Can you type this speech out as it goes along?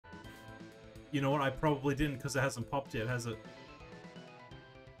You know what? I probably didn't because it hasn't popped yet, has it?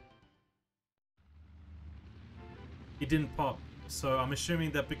 It didn't pop. So I'm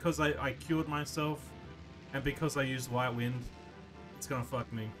assuming that because I cured myself and because I used White Wind, it's gonna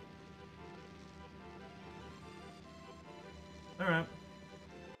fuck me. Alright.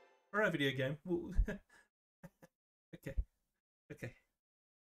 Alright, video game. Okay. Okay.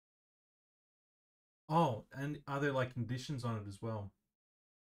 Oh, and are there like conditions on it as well?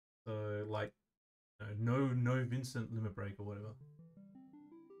 So like, no Vincent limit break or whatever.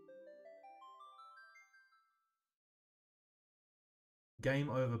 Game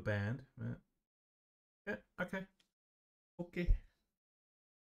over banned. Yeah, okay. Okay.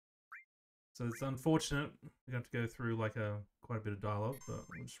 So it's unfortunate. We have to go through like quite a bit of dialogue, but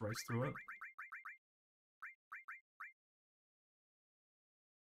we'll just race through it.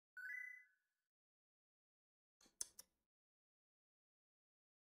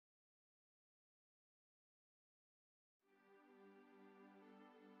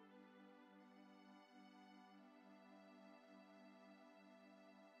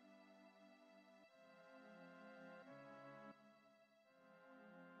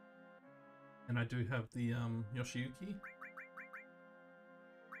 And I do have the Yoshiyuki.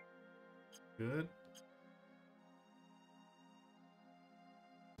 Good.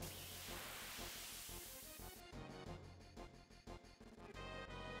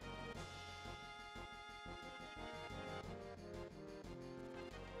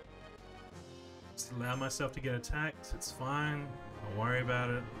 Just allow myself to get attacked. It's fine. Don't worry about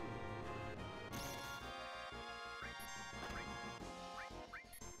it.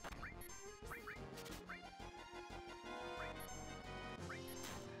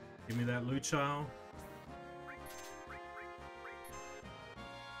 Give me that Luchao.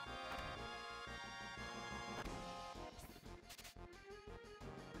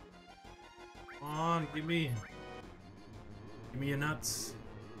 Come on, give me your nuts.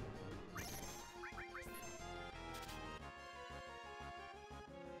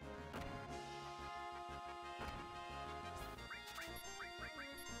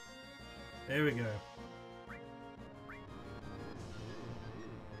 There we go.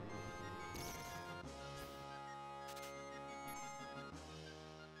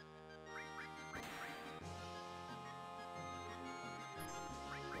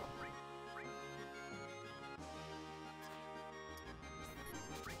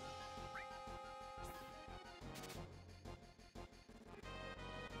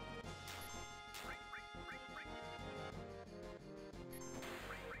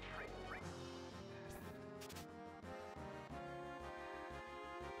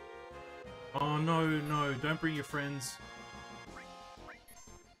 Oh no, no, don't bring your friends.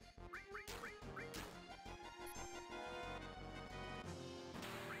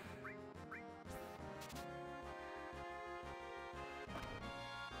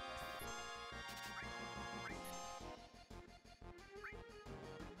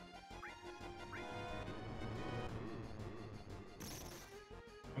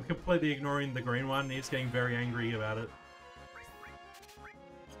 I'm completely ignoring the green one. He's getting very angry about it.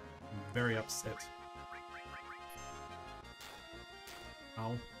 Very upset.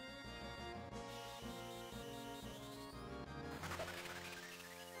 Oh.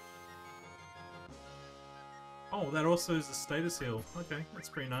 Oh, that also is a status heal. Okay, that's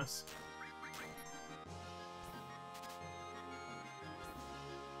pretty nice.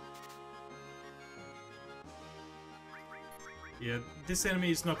 Yeah, this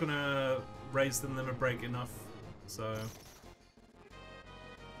enemy is not gonna raise the limit break enough, so...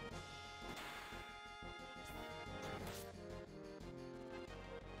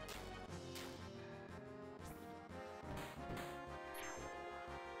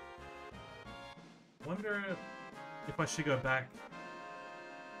 Wonder if I should go back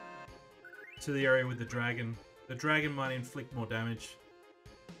to the area with the dragon. The dragon might inflict more damage.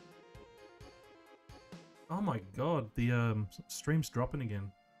 Oh my god, the stream's dropping again.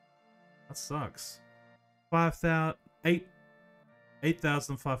 That sucks.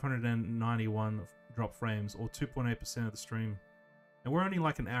 8,591 drop frames, or 2.8% of the stream. And we're only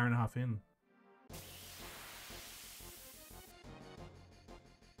like an hour and a half in.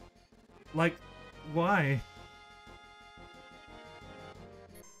 Like, why?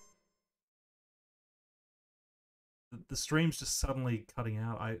 The stream's just suddenly cutting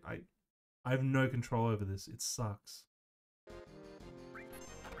out. I have no control over this. It sucks.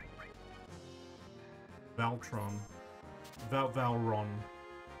 Valtron. Valron.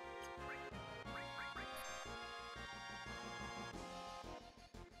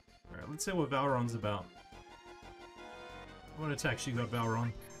 Alright, let's see what Valron's about. What attacks you got,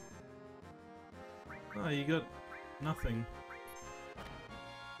 Valron? Oh, you got nothing.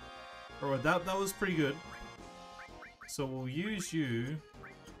 Alright, that was pretty good. So we'll use you.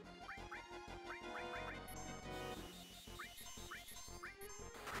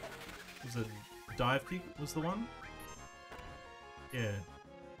 Was it dive kick was the one? Yeah.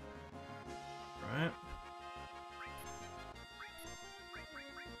 Right.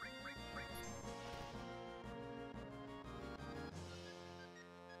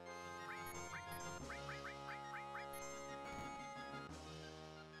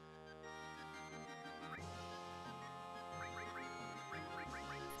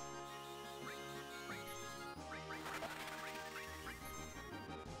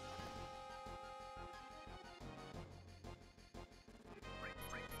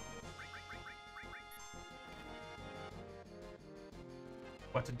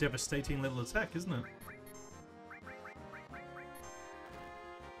 Quite a devastating little attack, isn't it?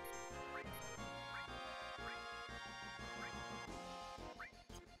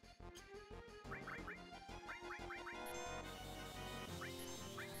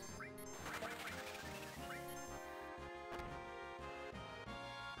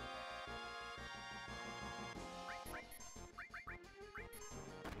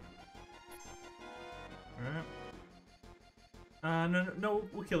 No,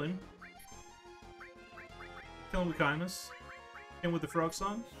 we'll kill him. Kill him with kindness. Kill him with the frog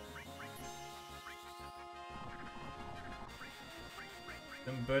song.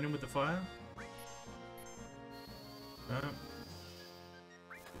 Then burn him with the fire.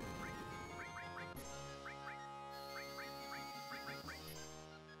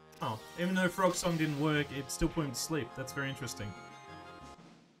 Oh, even though frog song didn't work, it still put him to sleep. That's very interesting.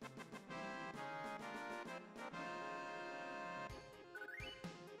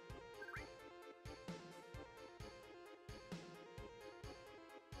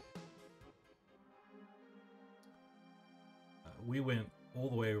 We went all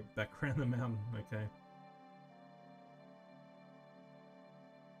the way back around the mountain, okay.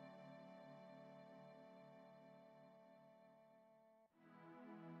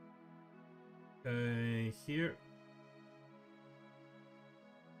 Okay, here.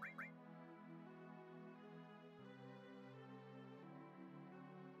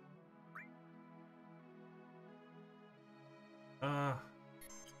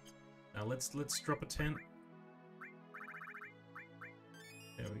 Now let's drop a tent.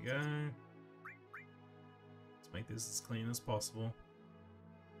 There we go. Let's make this as clean as possible.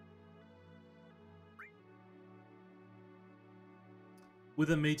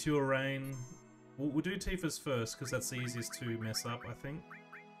 With a meteor rain, we'll do Tifa's first because that's the easiest to mess up, I think.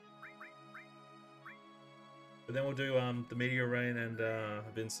 But then we'll do the meteor rain and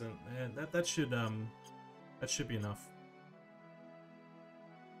Vincent. Yeah, that should be enough.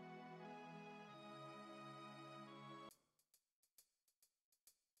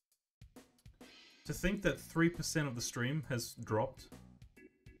 To think that 3% of the stream has dropped.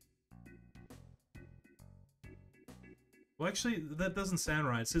 Well, actually, that doesn't sound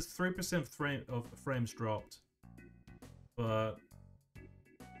right. It says 3% of frames dropped. But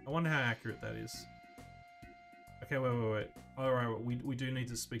I wonder how accurate that is. Okay, wait. Alright, we do need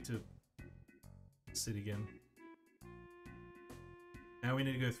to speak to Sid again. Now we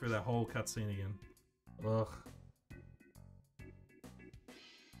need to go through that whole cutscene again. Ugh.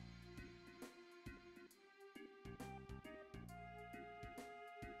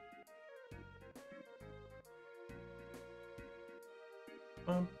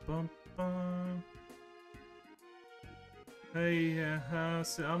 Bum, bum, bum. Hey,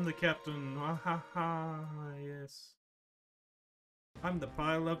 I'm the captain. Ha ha, yes. I'm the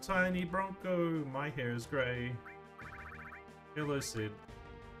pilot of Tiny Bronco. My hair is grey. Hello, Sid.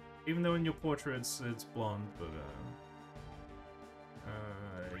 Even though in your portrait it's blonde, but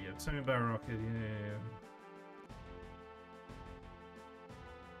yeah. Tell me about Rocket. Yeah.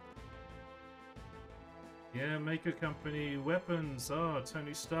 Yeah, Maker Company weapons. Oh,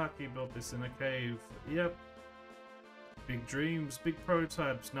 Tony Stark, he built this in a cave. Yep. Big dreams, big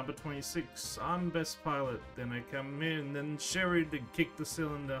prototypes. Number 26. I'm best pilot. Then I come in, then Sherry to kick the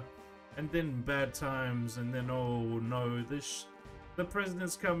cylinder, and then bad times, and then oh no, the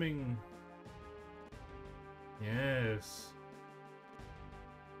president's coming. Yes.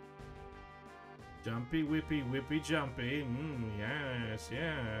 Jumpy, whippy, whippy, jumpy. Yes,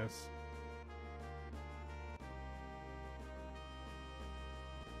 yes.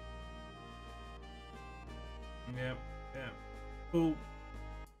 Yep, yeah. Cool.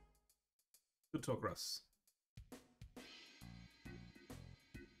 Good talk, Russ.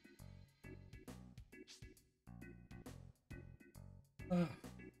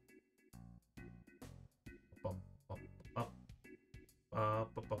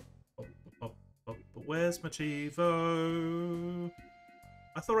 Where's my Chivo?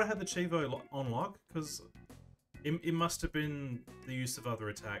 I thought I had the Chivo on lock, because it must have been the use of other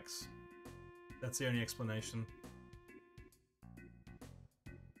attacks. That's the only explanation.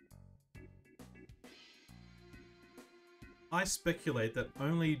 I speculate that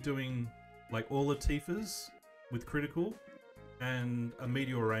only doing like all the Tifas with critical and a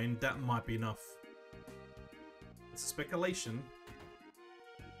Meteor Rain, that might be enough. It's a speculation,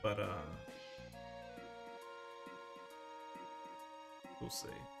 but we'll see.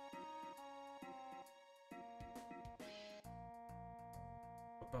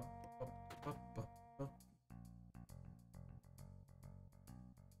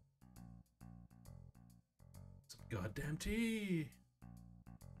 Some goddamn tea.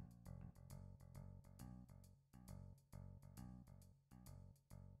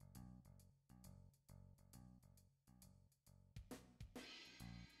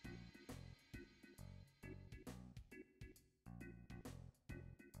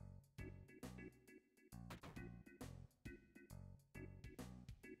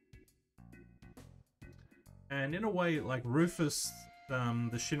 And in a way, like Rufus, the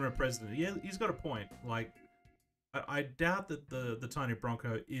Shinra president, yeah, he's got a point. Like, I doubt that the Tiny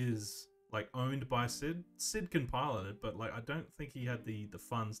Bronco is like owned by Sid. Sid can pilot it, but like I don't think he had the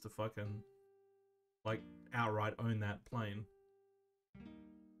funds to fucking like outright own that plane.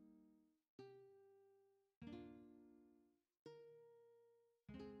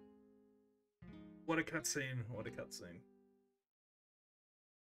 What a cutscene! What a cutscene!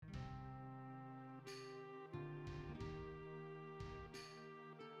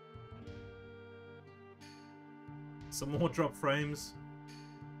 Some more drop frames.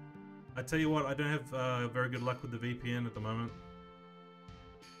 I tell you what, I don't have very good luck with the VPN at the moment.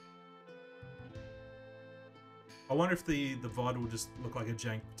 I wonder if the VOD will just look like a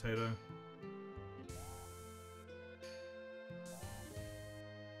jank potato.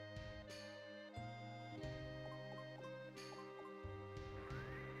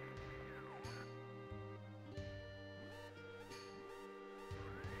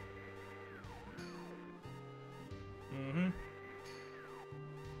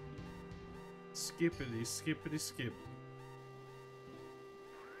 Skippity, skippity, skip.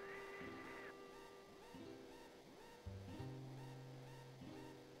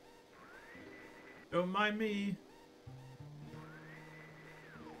 Don't mind me.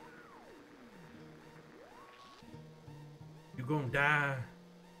 You gonna die.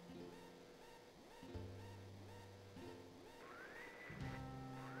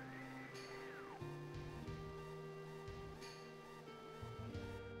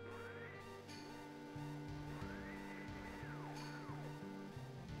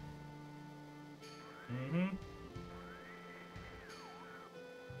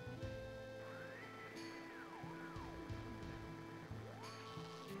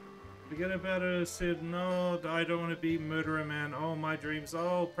 Forget about it, Sid. No, I don't want to be Murderer Man. Oh, my dreams.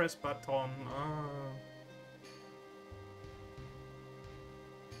 Oh, press button. Oh.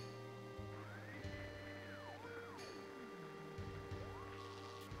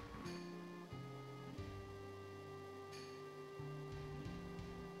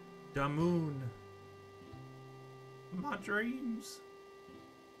 Damoon. My dreams.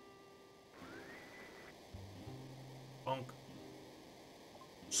 Bonk.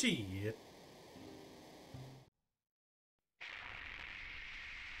 Shit.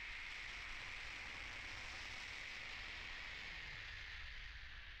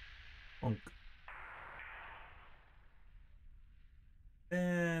 Bonk.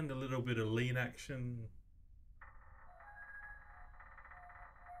 And a little bit of lean action.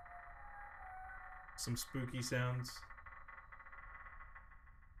 Some spooky sounds.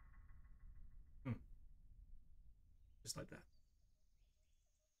 Just like that.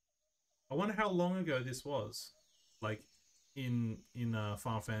 I wonder how long ago this was, like in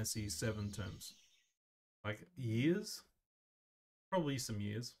Final Fantasy VII terms. Like years? Probably some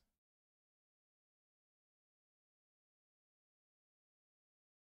years.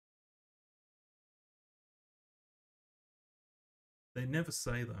 They never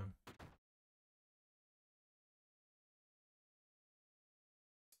say though.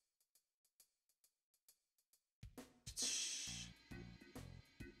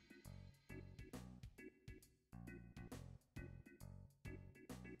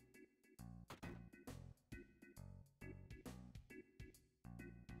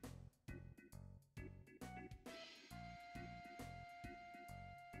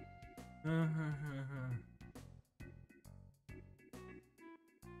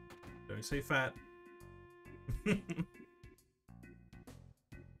 Don't say fat.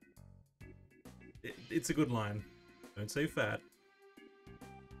 it's a good line. Don't say fat.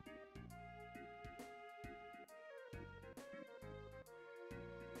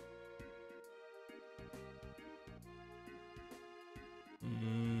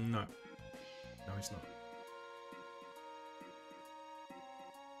 No. No, he's not.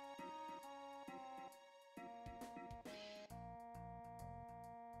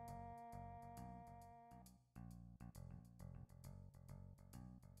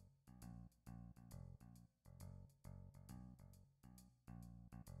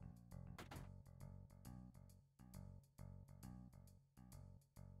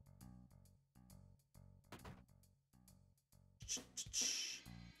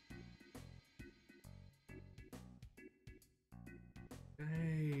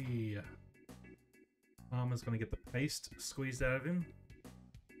 Hey. Farmer's gonna get the paste squeezed out of him.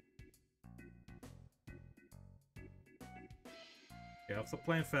 Get off the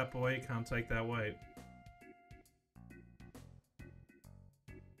plane, fat boy. You can't take that weight.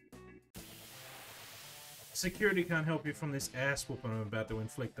 Security can't help you from this ass whooping I'm about to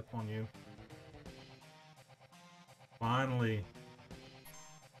inflict upon you. Finally.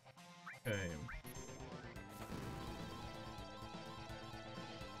 Okay.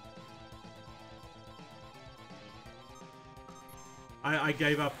 I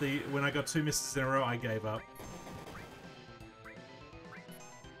gave up when I got 2 misses in a row, I gave up.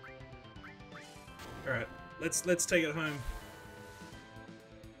 Alright, let's take it home.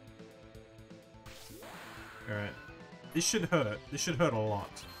 Alright. This should hurt. This should hurt a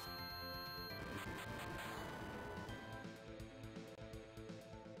lot.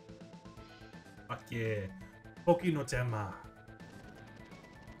 Fuck yeah. Poki no Tenma.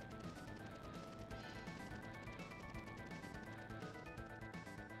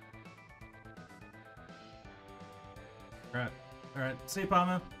 Alright. Alright. See you,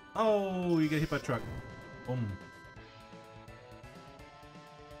 Palmer. Oh, you get hit by a truck. Boom.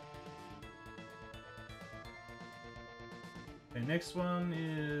 Okay, next one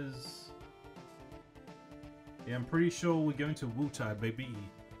is... Yeah, I'm pretty sure we're going to Wutai, baby.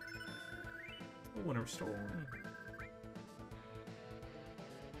 I want to restore.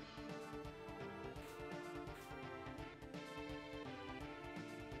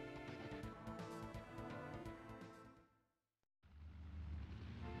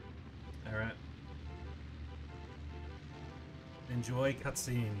 Alright. Enjoy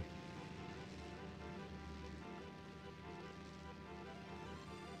cutscene.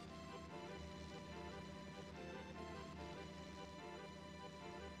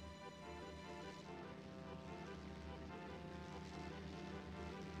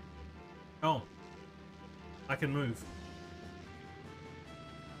 Oh. I can move.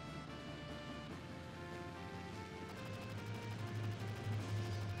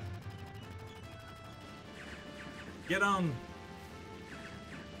 Get on!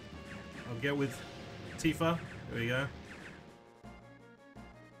 I'll get with Tifa. There we go.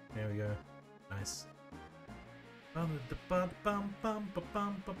 There we go. Nice.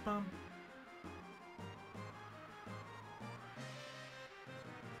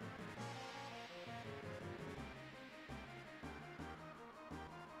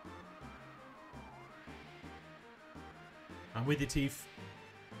 I'm with you, Teeth.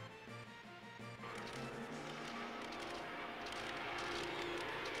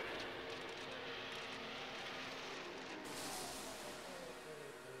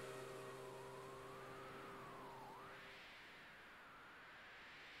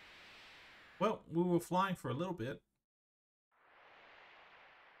 Well, we were flying for a little bit.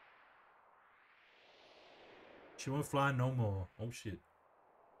 She won't fly no more. Oh shit.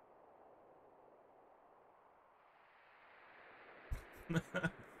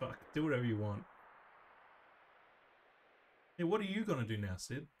 Fuck, do whatever you want. Hey, what are you gonna do now,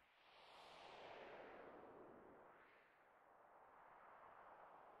 Sid?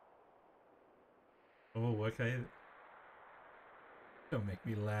 Oh, okay. Don't make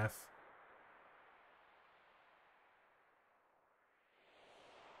me laugh.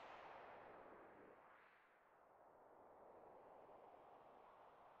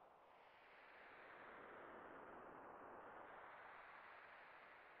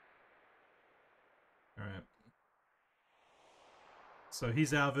 Alright. So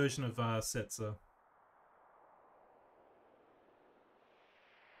he's our version of Setzer.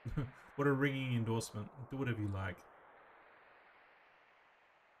 What a ringing endorsement. Do whatever you like.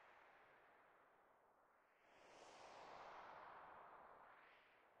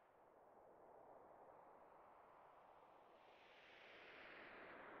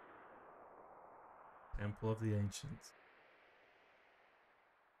 Temple of the Ancients.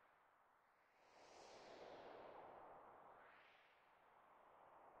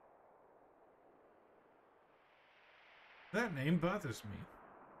 That name bothers me.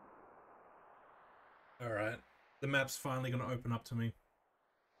 Alright. The map's finally gonna open up to me.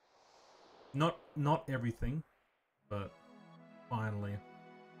 Not everything, but finally.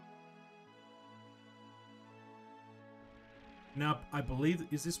 Now, I believe,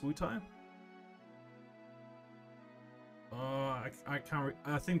 is this Wutai? I can't,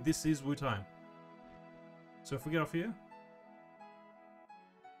 I think this is Wutai. So if we get off here,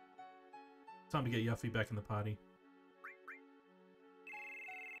 time to get Yuffie back in the party.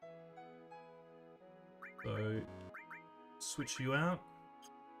 So, switch you out.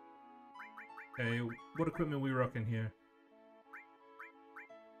 Okay, what equipment are we rocking here?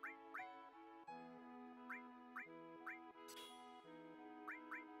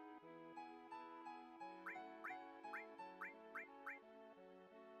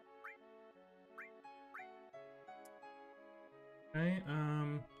 Okay,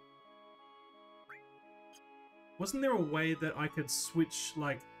 wasn't there a way that I could switch,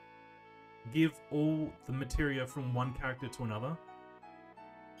 like, give all the materia from one character to another?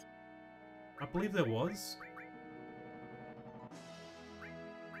 I believe there was.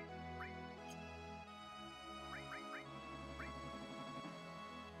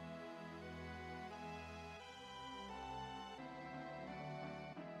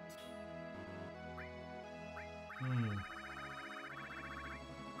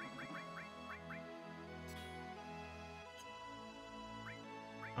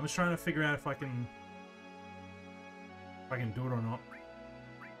 I'm just trying to figure out if I can do it or not.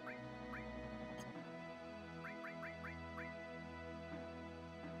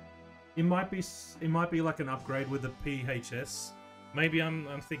 It might be like an upgrade with the PHS. Maybe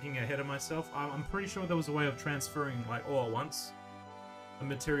I'm thinking ahead of myself. I'm pretty sure there was a way of transferring, like, all at once the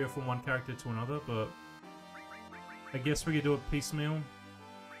material from one character to another, but I guess we could do it piecemeal.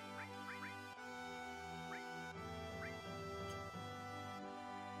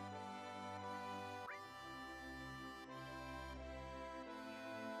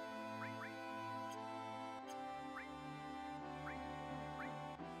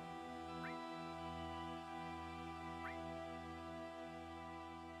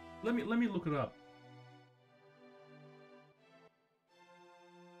 Let me look it up.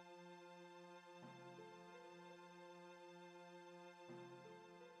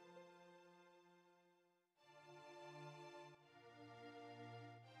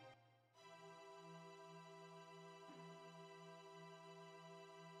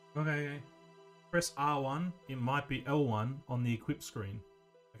 Okay. Press R1. It might be L1 on the equip screen.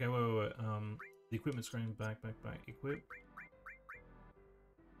 Okay, wait. The equipment screen. Back. Equip.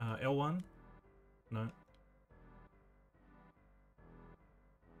 L1? No.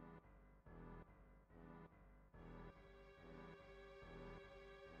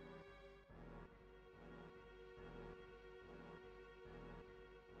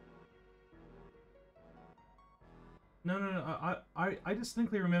 No. I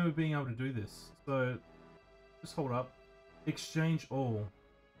distinctly remember being able to do this. So, just hold up. Exchange all.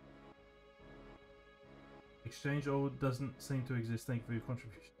 Exchange all doesn't seem to exist. Thank you for your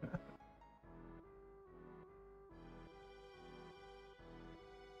contribution.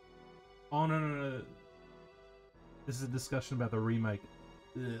 Oh, no. This is a discussion about the remake.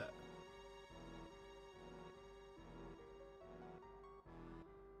 Ugh.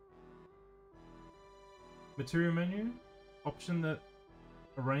 Material menu? Option that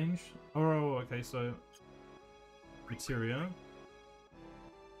arrange? Oh, okay, so materia.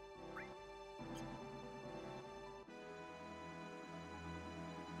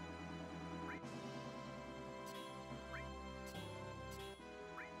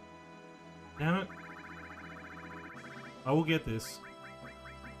 Damn it. I will get this.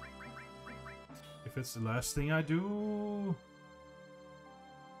 If it's the last thing I do.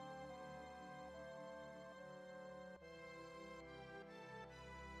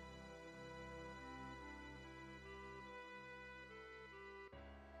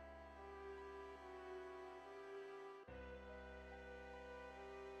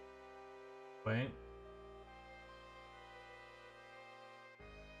 Wait.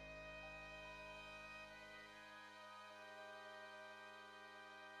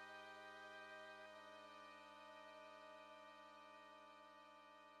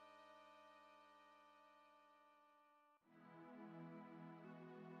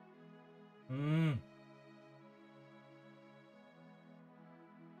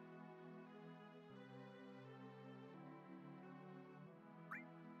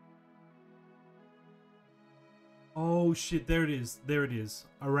 Oh shit, there it is. There it is.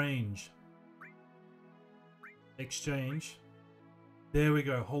 Arrange. Exchange. There we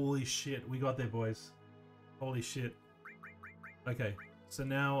go. Holy shit. We got there, boys. Holy shit. Okay, so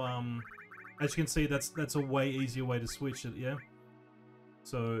now, as you can see, that's a way easier way to switch it, yeah?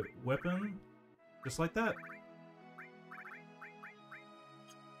 So, weapon, just like that.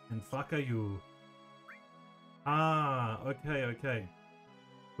 And fuck are you? Ah, okay, okay.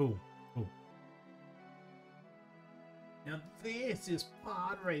 Cool, cool. Now this is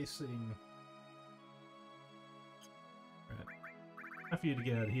pod racing. Right. Enough for you to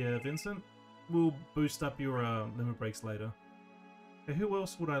get out of here, Vincent. We'll boost up your limit breaks later. Okay, who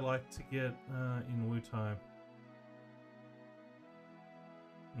else would I like to get in Wutai?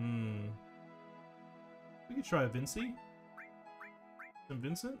 We could try Vinci. Some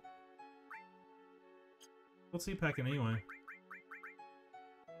Vincent? What's he packing anyway?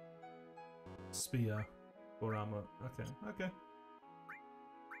 Spear. Or armor. Okay, okay.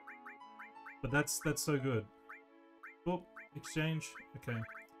 But that's so good. Oh, exchange. Okay.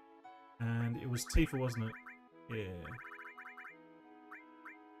 And it was Tifa, wasn't it? Yeah.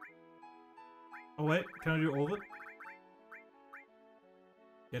 Oh wait, can I do all of it?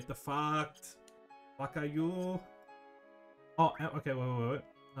 Get the fucked. Fuck are you? Oh, okay, wait.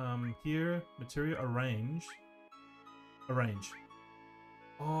 Here, material, arrange. Arrange.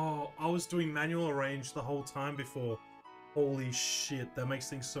 Oh, I was doing manual arrange the whole time before. Holy shit, that makes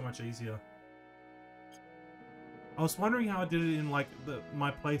things so much easier. I was wondering how I did it in like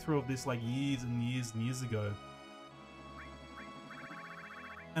my playthrough of this like years and years and years ago.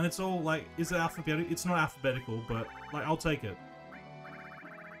 And it's all like, is it alphabetical? It's not alphabetical, but like I'll take it.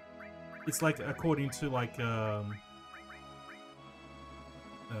 It's like according to like you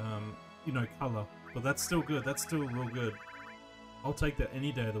know, color. But that's still good. That's still real good. I'll take that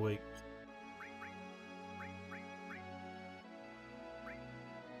any day of the week.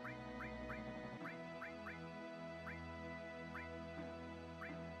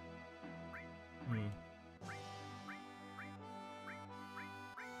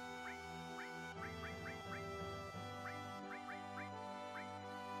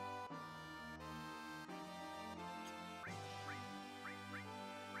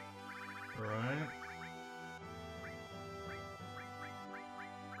 Right.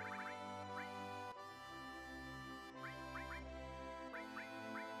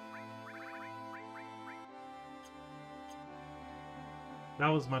 That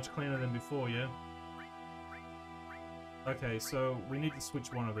was much cleaner than before, yeah? Okay, so we need to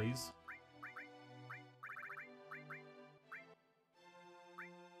switch one of these.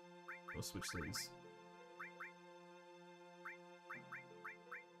 We'll switch these.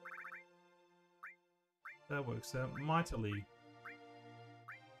 That works out mightily.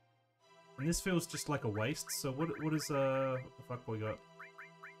 And this feels just like a waste, so what is, the fuck we got?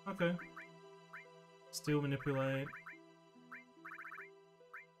 Okay. Still manipulate.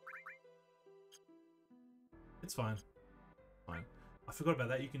 It's fine. Fine. I forgot about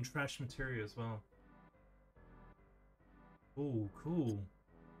that, you can trash materia as well. Ooh, cool.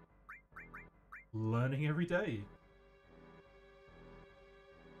 Learning every day.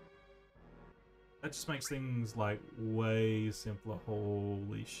 That just makes things, like, way simpler.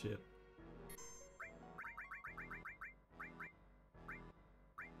 Holy shit.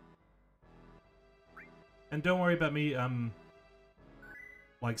 And don't worry about me,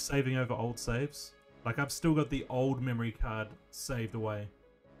 like, saving over old saves. Like, I've still got the old memory card saved away.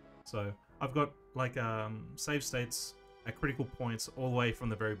 So, I've got, like, save states at critical points all the way from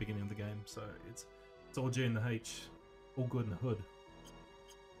the very beginning of the game. So, it's all G in the H. All good in the hood.